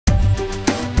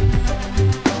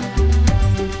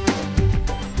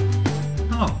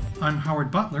I'm Howard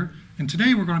Butler, and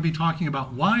today we're going to be talking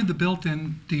about why the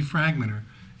built-in defragmenter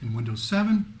in Windows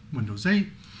 7, Windows 8,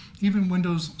 even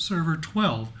Windows Server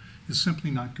 12 is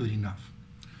simply not good enough.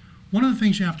 One of the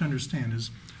things you have to understand is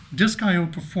disk I/O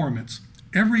performance.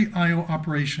 Every I/O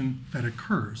operation that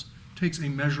occurs takes a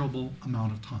measurable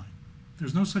amount of time.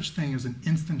 There's no such thing as an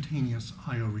instantaneous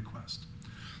I/O request.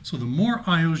 So the more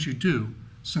I/Os you do,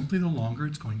 simply the longer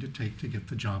it's going to take to get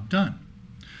the job done.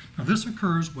 Now this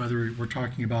occurs whether we're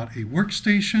talking about a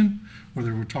workstation,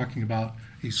 whether we're talking about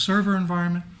a server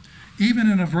environment, even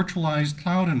in a virtualized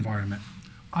cloud environment,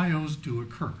 I/Os do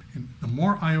occur. And the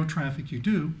more I/O traffic you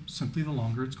do, simply the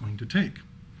longer it's going to take.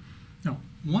 Now,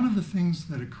 one of the things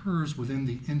that occurs within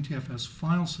the NTFS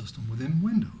file system within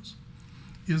Windows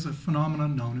is a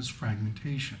phenomenon known as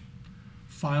fragmentation.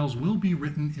 Files will be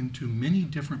written into many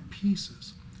different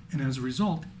pieces, and as a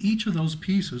result, each of those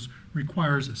pieces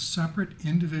requires a separate,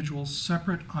 individual,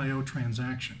 separate I/O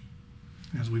transaction.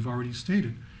 As we've already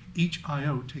stated, each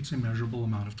I/O takes a measurable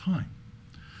amount of time.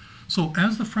 So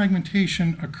as the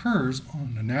fragmentation occurs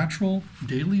on a natural,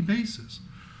 daily basis,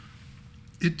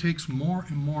 it takes more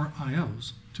and more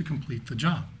I/Os to complete the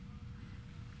job.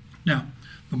 Now,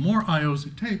 the more I/Os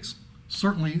it takes,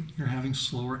 certainly you're having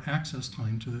slower access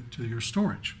time to your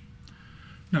storage.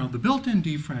 Now, the built-in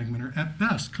defragmenter at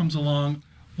best comes along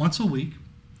once a week,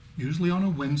 usually on a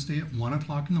Wednesday at 1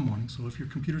 o'clock in the morning. So if your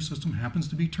computer system happens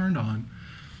to be turned on,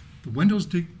 the Windows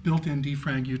built-in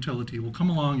defrag utility will come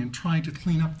along and try to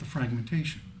clean up the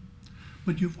fragmentation.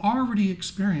 But you've already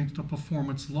experienced a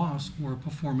performance loss or a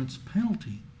performance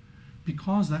penalty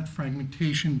because that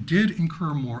fragmentation did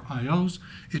incur more I/Os.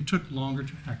 It took longer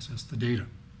to access the data.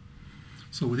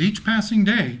 So with each passing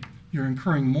day, you're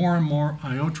incurring more and more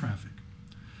I/O traffic.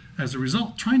 As a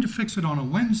result, trying to fix it on a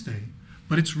Wednesday,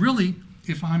 but it's really,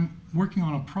 if I'm working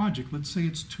on a project, let's say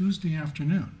it's Tuesday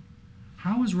afternoon,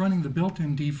 how is running the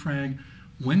built-in defrag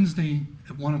Wednesday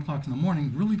at 1 o'clock in the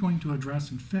morning really going to address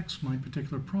and fix my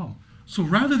particular problem? So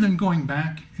rather than going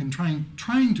back and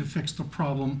trying to fix the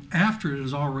problem after it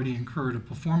has already incurred a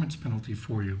performance penalty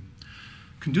for you,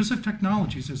 Conducive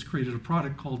Technologies has created a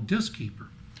product called Diskeeper.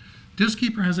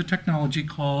 Diskeeper has a technology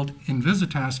called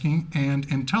Invisitasking and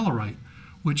Intellerite,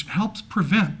 which helps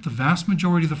prevent the vast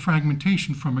majority of the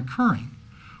fragmentation from occurring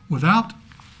without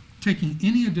taking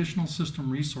any additional system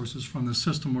resources from the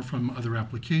system or from other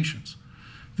applications.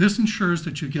 This ensures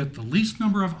that you get the least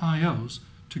number of I/Os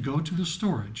to go to the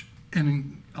storage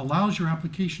and allows your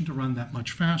application to run that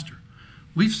much faster.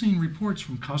 We've seen reports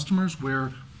from customers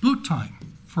where boot time,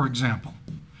 for example,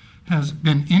 has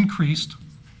been increased,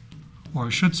 or I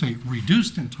should say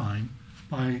reduced in time,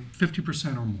 by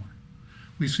 50% or more.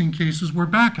 We've seen cases where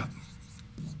backup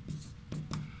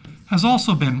has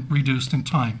also been reduced in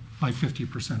time by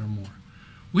 50% or more.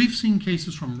 We've seen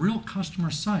cases from real customer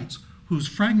sites whose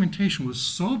fragmentation was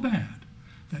so bad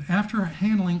that after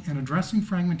handling and addressing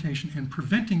fragmentation and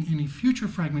preventing any future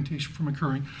fragmentation from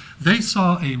occurring, they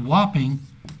saw a whopping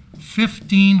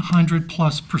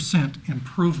 1,500+%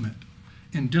 improvement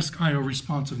in disk I/O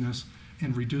responsiveness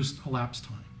and reduced elapsed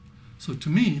time. So to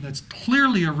me, that's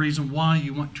clearly a reason why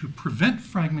you want to prevent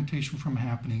fragmentation from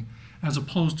happening as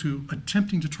opposed to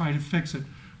attempting to try to fix it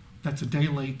that's a day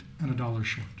late and a dollar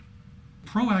short.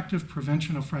 Proactive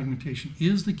prevention of fragmentation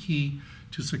is the key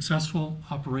to successful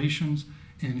operations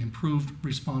and improved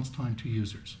response time to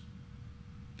users.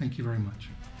 Thank you very much.